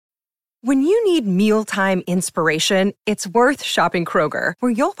When you need mealtime inspiration, it's worth shopping Kroger,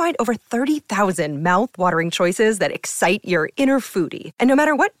 where you'll find over 30,000 mouth-watering choices that excite your inner foodie. And no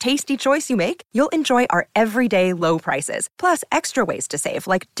matter what tasty choice you make, you'll enjoy our everyday low prices, plus extra ways to save,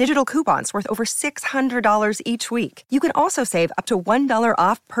 like digital coupons worth over $600 each week. You can also save up to $1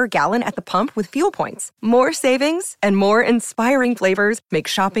 off per gallon at the pump with fuel points. More savings and more inspiring flavors make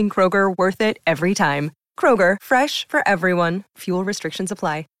shopping Kroger worth it every time. Kroger, fresh for everyone. Fuel restrictions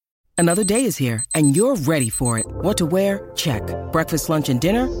apply. Another day is here, and you're ready for it. What to wear? Check. Breakfast, lunch, and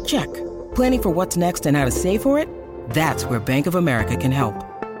dinner? Check. Planning for what's next and how to save for it? That's where Bank of America can help.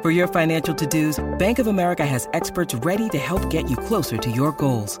 For your financial to-dos, Bank of America has experts ready to help get you closer to your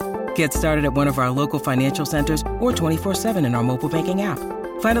goals. Get started at one of our local financial centers or 24/7 in our mobile banking app.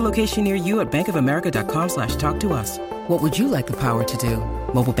 Find a location near you at bankofamerica.com/talktous. What would you like the power to do?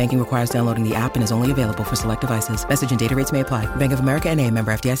 Mobile banking requires downloading the app and is only available for select devices. Message and data rates may apply. Bank of America N.A.,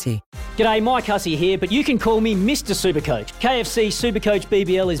 member FDIC. G'day, Mike Hussey here, but you can call me Mr. Supercoach. KFC Supercoach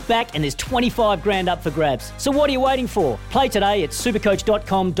BBL is back and there's 25 grand up for grabs. So what are you waiting for? Play today at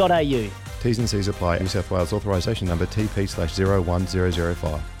supercoach.com.au. T's and C's apply. New South Wales authorisation number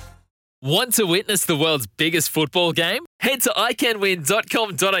TP/01005. Want to witness the world's biggest football game? Head to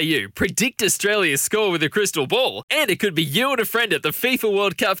iCanWin.com.au, predict Australia's score with a crystal ball, and it could be you and a friend at the FIFA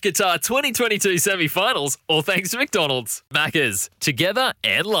World Cup Qatar 2022 semi-finals, all thanks to McDonald's. Maccas, together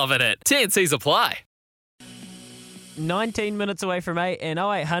and loving it. T&Cs apply. 19 minutes away from 8 and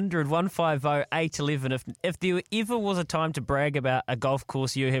 0800 150 811. If there ever was a time to brag about a golf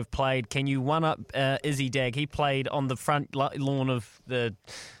course you have played, can you one-up Izzy Dag? He played on the front lawn of the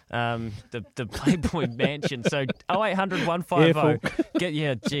Playboy Mansion. So 0800 150.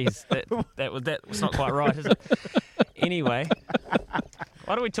 Yeah, geez, that was not quite right, is it? Anyway,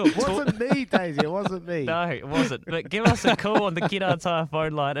 why don't we talk? It wasn't me, Daisy. It wasn't me. No, it wasn't. But give us a call on the Get Our Tyre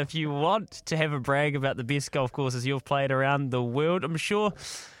phone line if you want to have a brag about the best golf courses you've played around the world. I'm sure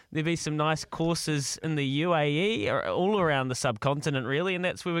there'll be some nice courses in the UAE or all around the subcontinent, really, and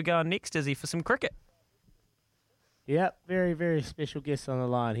that's where we're going next, Izzy, for some cricket. Yep, very, very special guest on the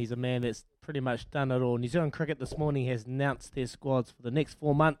line. He's a man that's pretty much done it all. New Zealand Cricket this morning has announced their squads for the next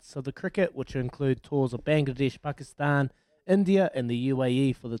 4 months of the cricket, which include tours of Bangladesh, Pakistan, India and the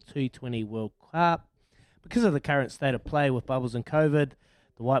UAE for the T20 World Cup. Because of the current state of play with bubbles and COVID,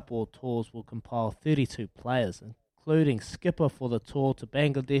 the white ball tours will compile 32 players, including skipper for the tour to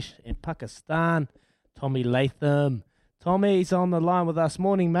Bangladesh and Pakistan, Tommy Latham. Tommy's on the line with us.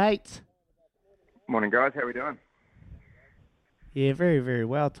 Morning, mate. Morning, guys. How are we doing? Yeah, very, very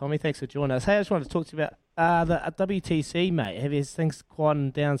well, Tommy. Thanks for joining us. Hey, I just wanted to talk to you about the WTC, mate. Have you things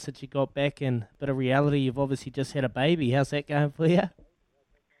quietened down since you got back? And a bit of reality, you've obviously just had a baby. How's that going for you?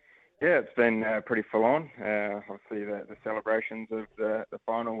 Yeah, it's been pretty full on. Obviously, the celebrations of the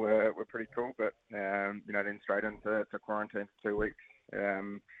final were pretty cool, but then straight into quarantine for 2 weeks.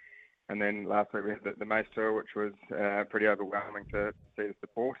 And then last week we had the Mace Tour, which was pretty overwhelming to see the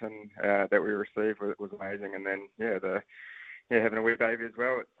support and that we received was amazing. And then having a wee baby as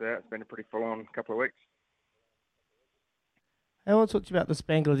well. It's been a pretty full on couple of weeks. I want to talk to you about this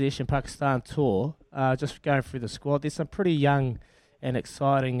Bangladesh and Pakistan tour. Just going through the squad, there's some pretty young and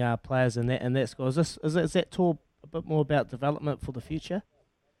exciting players in that squad. Is that tour a bit more about development for the future?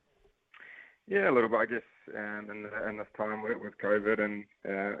 Yeah, a little bit, I guess. In this time with COVID and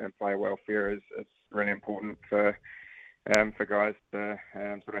player welfare is really important for guys to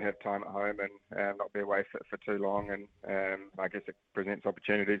sort of have time at home and not be away for too long. And I guess it presents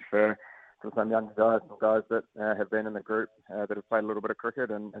opportunities for some younger guys, some guys that have been in the group that have played a little bit of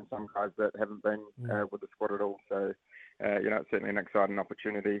cricket and some guys that haven't been with the squad at all. So, it's certainly an exciting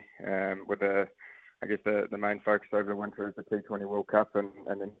opportunity with the main focus over the winter is the T20 World Cup and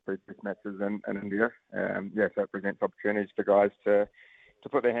then 2 test matches in India. So it presents opportunities for guys to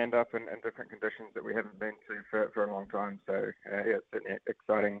put their hand up in different conditions that we haven't been to for a long time. So, it's certainly an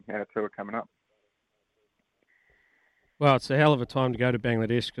exciting tour coming up. Well, it's a hell of a time to go to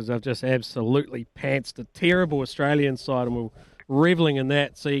Bangladesh because they've just absolutely pantsed a terrible Australian side and we're revelling in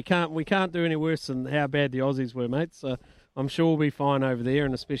that. So we can't do any worse than how bad the Aussies were, mate. So I'm sure we'll be fine over there,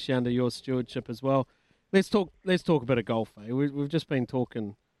 and especially under your stewardship as well. Let's talk a bit of golf, eh? We've just been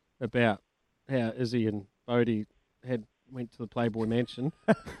talking about how Izzy and Bodie went to the Playboy Mansion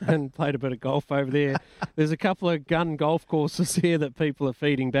and played a bit of golf over there. There's a couple of gun golf courses here that people are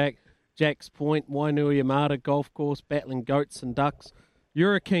feeding back. Jack's Point, Wainui Yamada Golf Course, battling goats and ducks.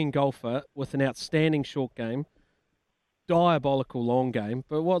 You're a keen golfer with an outstanding short game, diabolical long game.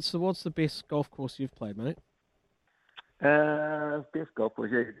 But what's the best golf course you've played, mate? Best golf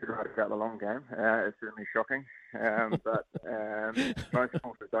was, yeah, you did right about the long game. It's certainly shocking, but most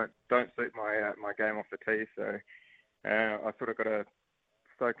courses don't suit my game off the tee. So I sort of got to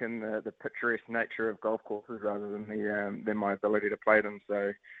soak in the picturesque nature of golf courses rather than my ability to play them.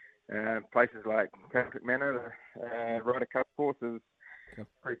 So places like Patrick Manor, the Ryder Cup course is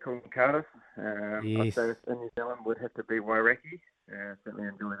pretty cool in Cardiff. I'd say in New Zealand would have to be Wairaki. Certainly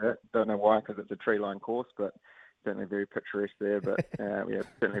enjoy that. Don't know why, because it's a tree-lined course, but certainly very picturesque there. But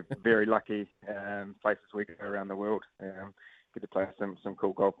certainly very lucky places we go around the world. Get to play some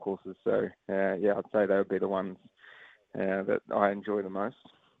cool golf courses. So I'd say they would be the ones that I enjoy the most.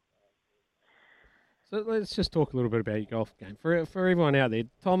 So let's just talk a little bit about your golf game. For everyone out there,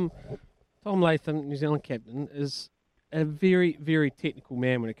 Tom Latham, New Zealand captain, is a very, very technical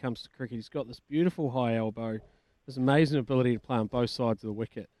man when it comes to cricket. He's got this beautiful high elbow, this amazing ability to play on both sides of the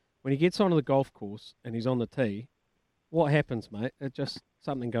wicket. When he gets onto the golf course and he's on the tee, what happens, mate? It just,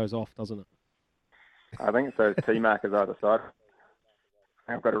 something goes off, doesn't it? I think it's those tee markers either side.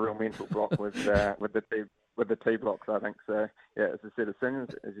 I've got a real mental block with the tee blocks, I think. So, yeah, as soon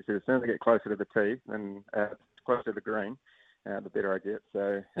as I get closer to the tee and closer to the green, the better I get.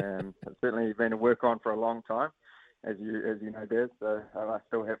 So it's certainly been a work on for a long time, as you know, Des. So I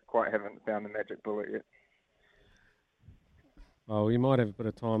still haven't found the magic bullet yet. Oh, you might have a bit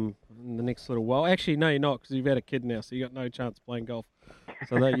of time in the next little while. Actually, no, you're not, because you've had a kid now, so you've got no chance playing golf.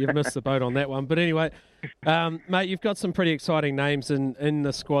 So you've missed the boat on that one. But anyway, mate, you've got some pretty exciting names in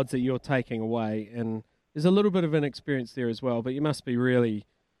the squads that you're taking away, and there's a little bit of inexperience there as well, but you must be really,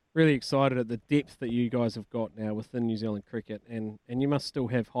 really excited at the depth that you guys have got now within New Zealand cricket, and you must still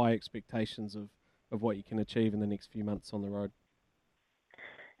have high expectations of what you can achieve in the next few months on the road.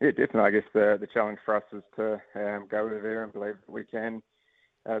 Yeah, definitely. I guess the challenge for us is to go over there and believe that we can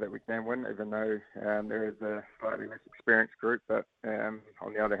win, even though there is a slightly less experienced group. But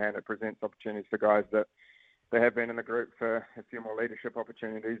on the other hand, it presents opportunities for guys that they have been in the group for a few more leadership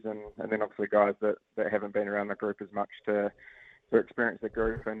opportunities, and then obviously guys that haven't been around the group as much to experience the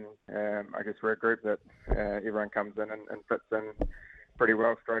group. And I guess we're a group that everyone comes in and fits in pretty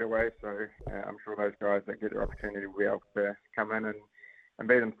well straight away. So I'm sure those guys that get the opportunity will be able to come in and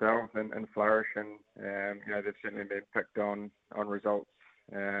be themselves and flourish. And they've certainly been picked on results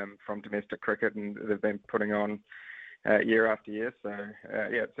from domestic cricket, and they've been putting on year after year. So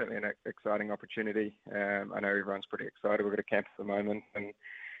it's certainly an exciting opportunity. I know everyone's pretty excited. We've got a camp at the moment, and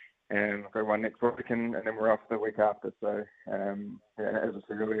we've got one next week, and then we're off the week after. So as I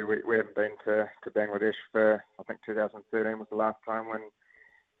said earlier, we haven't been to Bangladesh for, I think 2013 was the last time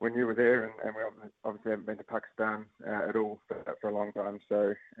when you were there, and we obviously haven't been to Pakistan at all for a long time.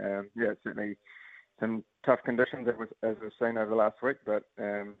 So it's certainly some tough conditions as we've seen over the last week, but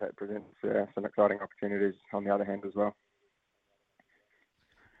that presents some exciting opportunities on the other hand as well.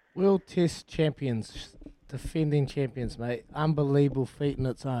 World Test champions, defending champions, mate. Unbelievable feat in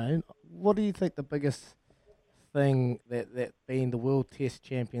its own. What do you think the biggest thing that being the World Test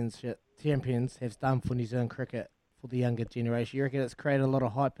champions has done for New Zealand cricket for the younger generation? You reckon it's created a lot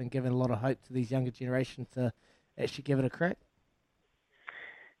of hype and given a lot of hope to these younger generations to actually give it a crack?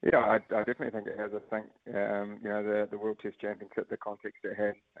 Yeah, I definitely think it has. I think, the World Test Championship, the context it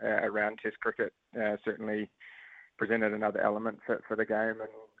had around Test cricket certainly presented another element for the game,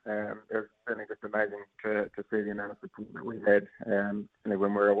 and it was certainly just amazing to see the amount of support that we had, when we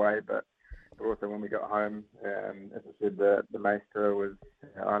were away, but also when we got home. As I said, the Maestro was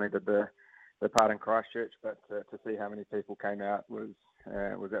only did the part in Christchurch, but to see how many people came out was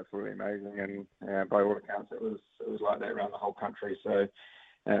absolutely amazing, and by all accounts it was like that around the whole country. So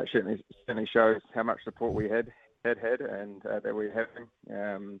it certainly shows how much support we had and that we're having.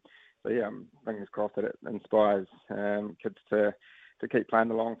 I'm fingers crossed that it inspires kids to keep playing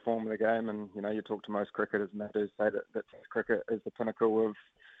the long form of the game. And you talk to most cricketers, and they do say that Test cricket is the pinnacle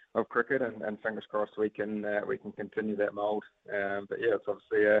of cricket, and fingers crossed we can continue that mould. It's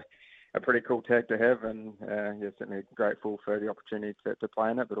obviously a pretty cool tag to have, and certainly grateful for the opportunity to play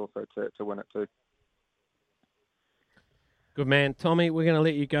in it, but also to win it too. Good man. Tommy, we're going to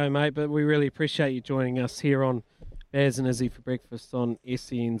let you go, mate, but we really appreciate you joining us here on Baz and Izzy for breakfast on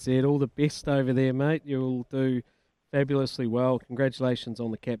SENZ. All the best over there, mate. You'll do fabulously well. Congratulations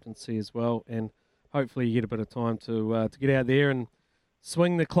on the captaincy as well, and hopefully you get a bit of time to get out there and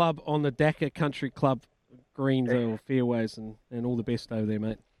swing the club on the Dhaka Country Club greens or fairways, and all the best over there,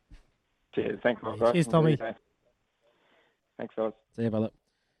 mate. Cheers. Thanks, guys. Cheers, Tommy. Thanks, guys. See you, brother.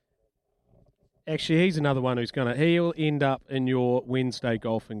 Actually, he's another one he'll end up in your Wednesday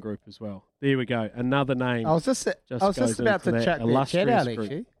golfing group as well. There we go. Another name. I was just about to chuck the chat out,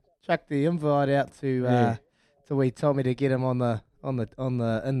 actually. Chuck the invite out to So he told me to get him in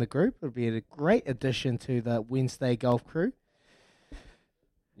the group. It'll be a great addition to the Wednesday golf crew.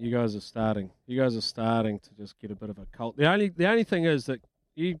 You guys are starting. To just get a bit of a cult. The only thing is that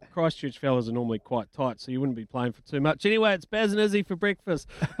you Christchurch fellas are normally quite tight, so you wouldn't be playing for too much. Anyway, it's Baz and Izzy for breakfast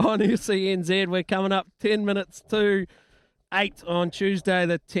on SENZ. We're coming up 10 minutes to 8 on Tuesday,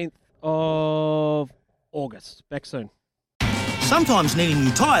 the 10th of August. Back soon. Sometimes needing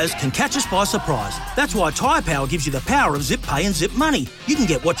new tyres can catch us by surprise. That's why Tyre Power gives you the power of Zip Pay and Zip Money. You can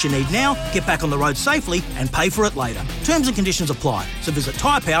get what you need now, get back on the road safely and pay for it later. Terms and conditions apply. So visit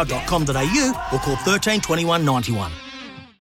tyrepower.com.au or call 13 21 91.